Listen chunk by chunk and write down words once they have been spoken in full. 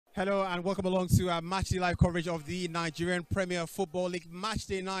Hello and welcome along to our matchday live coverage of the Nigerian Premier Football League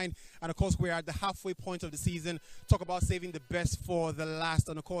Matchday 9. And of course, we are at the halfway point of the season. Talk about saving the best for the last.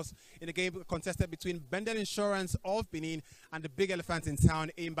 And of course, in the game contested between Bendel Insurance of Benin and the big elephant in town,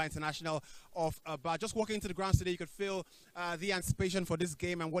 Enyimba International of Aba. Just walking into the grounds today, you could feel the anticipation for this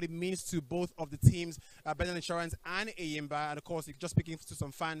game and what it means to both of the teams, Bendel Insurance and Enyimba. And of course, just speaking to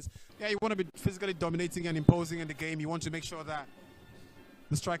some fans, yeah, you want to be physically dominating and imposing in the game. You want to make sure that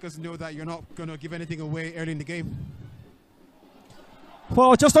the strikers know that you're not going to give anything away early in the game.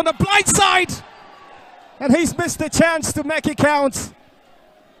 Well, just on the blind side, and he's missed the chance to make it count.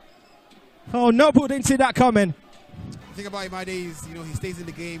 Oh, nobody didn't see that coming. The thing about Imade is, you know, he stays in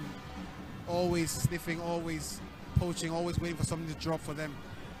the game, always sniffing, always poaching, always waiting for something to drop for them.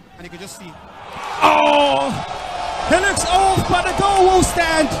 And you can just see. Oh, he looks off, but the goal will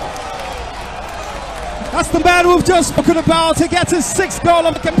stand. That's the man we've just spoken about. He gets his 6th goal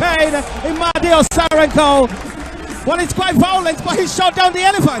of the campaign, Imade Osarenkhoe. Well, it's quite violent, but he shot down the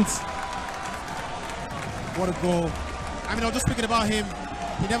elephants. What a goal. I mean, I was just speaking about him.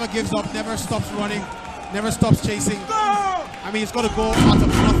 He never gives up, never stops running, never stops chasing. I mean, he's got a goal out of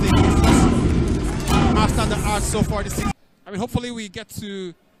nothing. He's just mastered the art so far this season. I mean, hopefully we get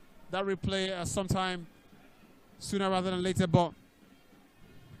to that replay sometime sooner rather than later, but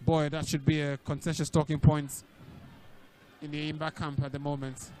boy, that should be a contentious talking point in the Enyimba camp at the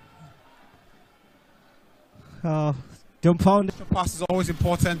moment. Jump on. The pass is always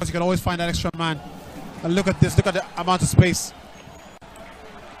important, but you can always find that extra man. And look at this, look at the amount of space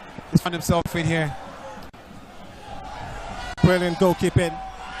he's found himself in here. Brilliant goalkeeping.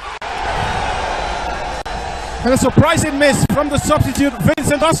 And a surprising miss from the substitute,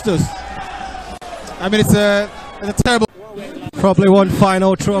 Vincent Bustos. I mean, it's a terrible. Probably one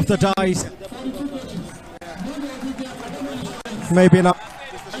final throw of the dice. Maybe not.